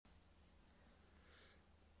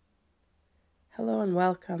Hello and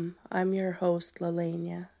welcome. I'm your host,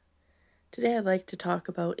 Lalania. Today I'd like to talk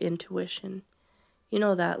about intuition. You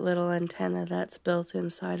know that little antenna that's built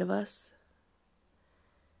inside of us?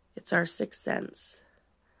 It's our sixth sense,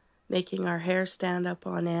 making our hair stand up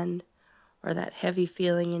on end or that heavy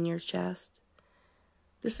feeling in your chest.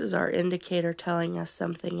 This is our indicator telling us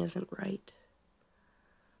something isn't right.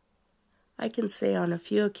 I can say on a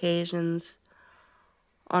few occasions,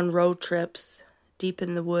 on road trips deep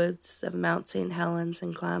in the woods of Mount St. Helens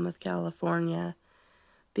in Klamath, California,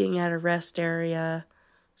 being at a rest area,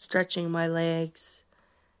 stretching my legs,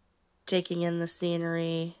 taking in the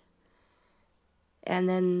scenery, and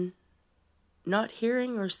then not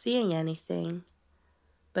hearing or seeing anything,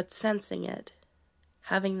 but sensing it,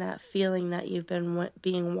 having that feeling that you've been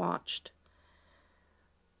being watched.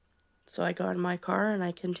 So I got in my car and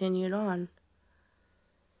I continued on.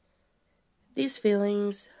 These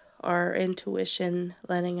feelings are intuition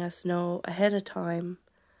letting us know ahead of time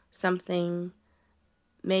something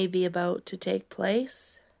may be about to take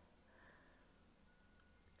place.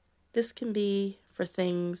 This can be for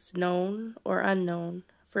things known or unknown.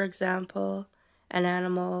 For example, an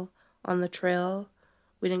animal on the trail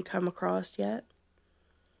we didn't come across yet.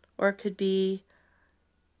 Or it could be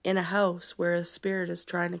in a house where a spirit is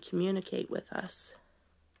trying to communicate with us.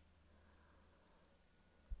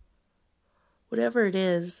 Whatever it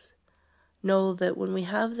is, know that when we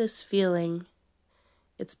have this feeling,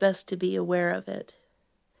 it's best to be aware of it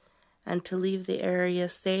and to leave the area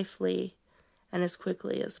safely and as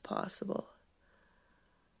quickly as possible.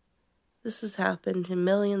 This has happened to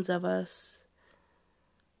millions of us,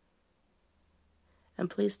 and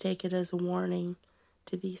please take it as a warning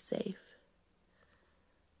to be safe.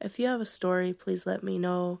 If you have a story, please let me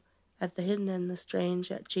know at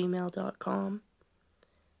thehiddenandthestrange@gmail.com.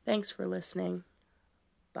 Thanks for listening.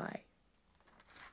 Bye.